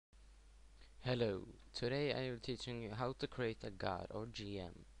Hello, today I will teaching you how to create a god or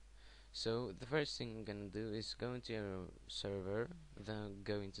GM. So the first thing you're gonna do is go into your server, then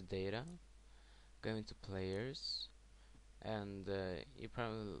go into data, go into players, and you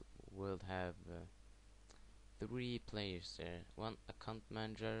probably will have three players there. One account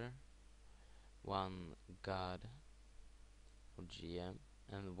manager, one god or GM,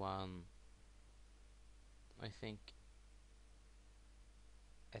 and one I think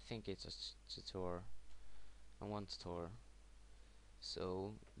it's a tutor and one tutor.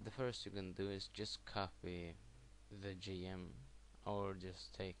 So the first you're gonna do is just copy the GM or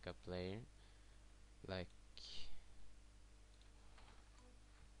just take a player like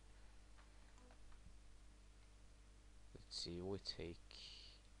let's see we take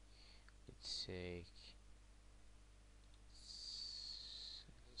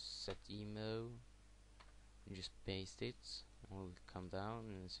set emo and just paste it. We'll come down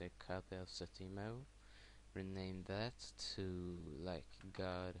and say copy of set emo, rename that to like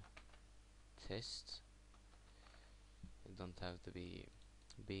god test. It don't have to be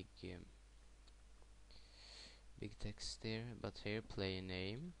big big text there, but here player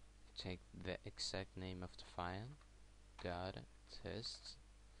name, take the exact name of the file, god test,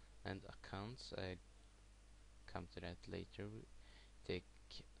 and accounts. I come to that later. Take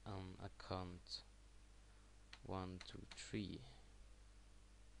account 123.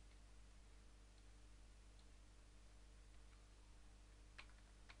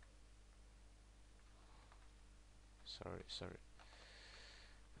 Sorry.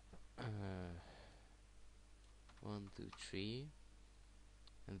 Uh, 123,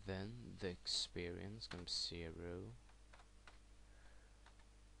 and then the experience comes 0,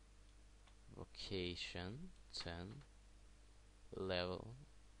 vocation 10, level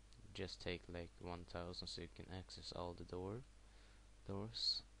just take like 1000 so you can access all the doors.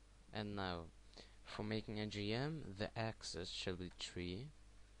 And now for making a GM, the access shall be 3.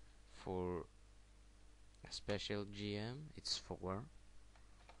 For a special GM, it's 4.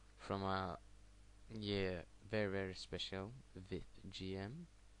 From a very special VIP GM,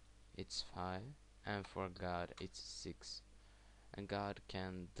 it's 5, and for God it's 6. And God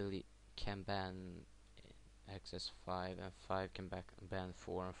can ban access 5, and 5 can ban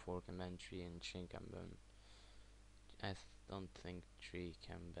 4, and 4 can ban 3, and 3 can ban. Don't think 3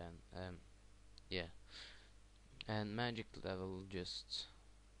 can ban. Yeah. And magic level just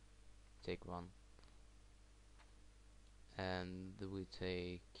take 1, and we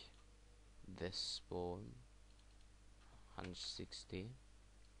take this spawn 160,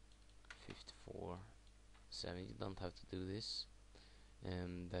 54, 7. You don't have to do this.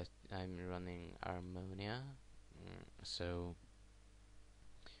 That I'm running Harmonia, so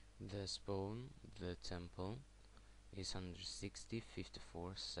the spawn, the temple is 160,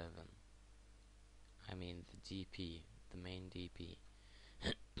 54, 7. I mean the DP, the main DP.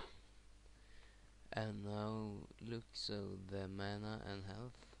 And now look, so the mana and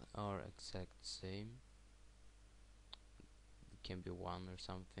health are exact same. It can be 1 or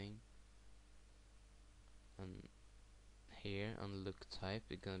something. And here on look type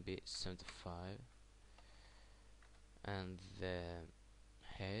it's gonna be 75, and the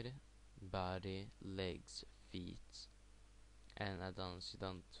head, body, legs, feet, and add-ons you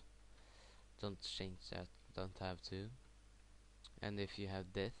don't change that, don't have to. And if you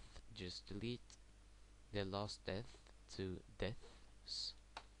have death, just delete the last death to deaths,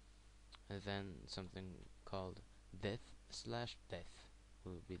 and then something called death/death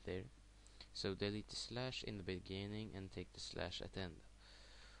will be there. So delete the slash in the beginning and take the slash at the end.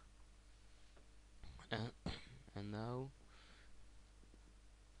 And now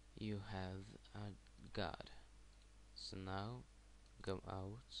you have a god. So now go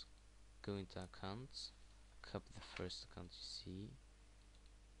out, go into accounts, copy the first account you see.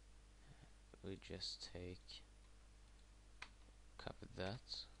 We just copy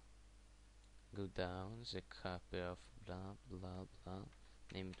that, go down, say copy of blah blah blah,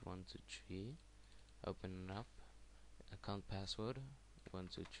 name it 123, open it up, account password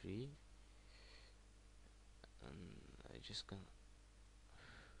 123, and I just gonna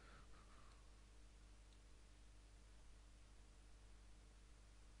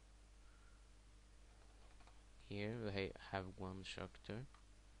here we have one structure.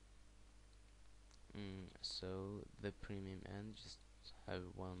 So the premium end just have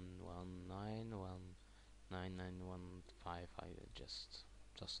 119.199.155. It just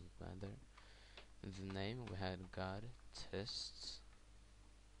doesn't matter. The name we had God test.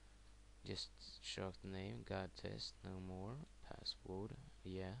 Just short name, God test, no more. Password,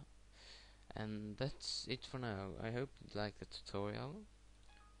 yeah. And that's it for now. I hope you liked the tutorial.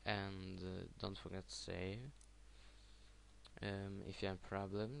 and don't forget to save. If you have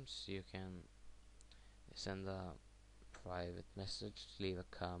problems, you can send a private message, leave a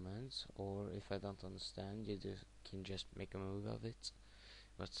comment, or if I don't understand, you can just make a move of it.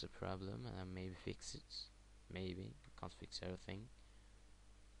 What's the problem? And I maybe fix it. Maybe can't fix everything.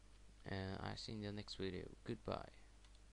 I see you in the next video. Goodbye.